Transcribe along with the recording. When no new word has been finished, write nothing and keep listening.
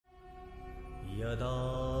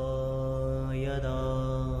Yada yada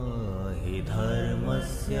hi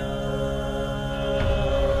dharmasya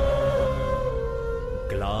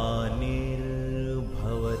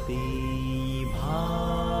glanir-bhavati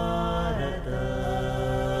bharata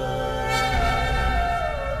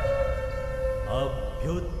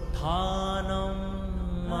abhyutthanam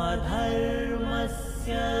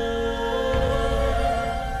adharmasya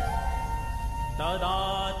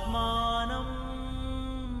tadatmanam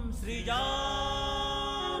srijamyaham.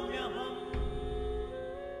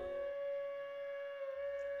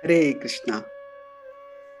 Hare Krishna.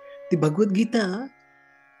 The Bhagavad Gita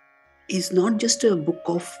is not just a book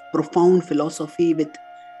of profound philosophy with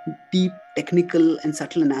deep technical and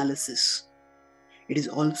subtle analysis. It is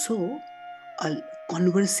also a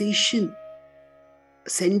conversation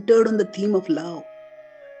centered on the theme of love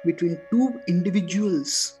between two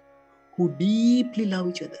individuals who deeply love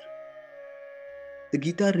each other. The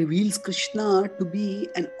Gita reveals Krishna to be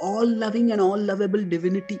an all-loving and all-lovable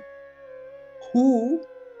divinity who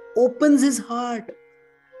opens his heart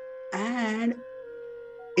and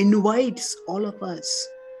invites all of us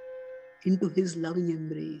into his loving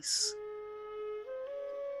embrace.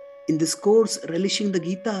 In this course, Relishing the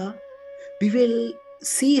Gita, we will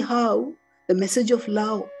see how the message of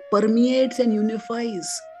love permeates and unifies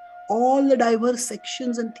all the diverse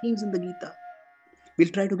sections and themes in the Gita. We'll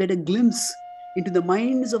try to get a glimpse into the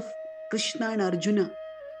minds of Krishna and Arjuna.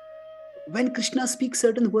 When Krishna speaks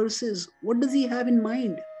certain verses, what does he have in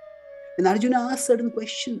mind? When Arjuna asks certain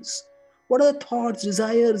questions, what are the thoughts,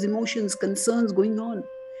 desires, emotions, concerns going on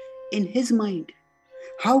in his mind?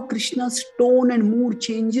 How Krishna's tone and mood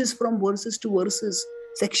changes from verses to verses,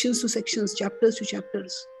 sections to sections, chapters to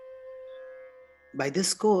chapters. By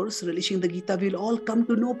this course, Relishing the Gita, we'll all come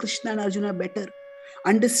to know Krishna and Arjuna better,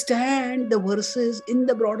 understand the verses in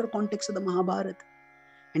the broader context of the Mahabharata,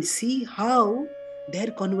 and see how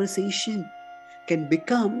their conversation can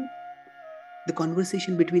become the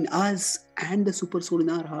conversation between us and the super soul in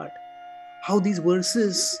our heart. How these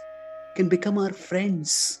verses can become our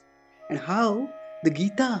friends, and how the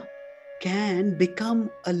Gita can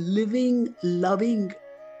become a living, loving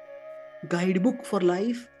guidebook for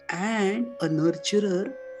life and a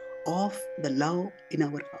nurturer of the love in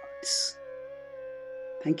our hearts.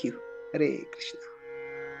 Thank you. Hare Krishna.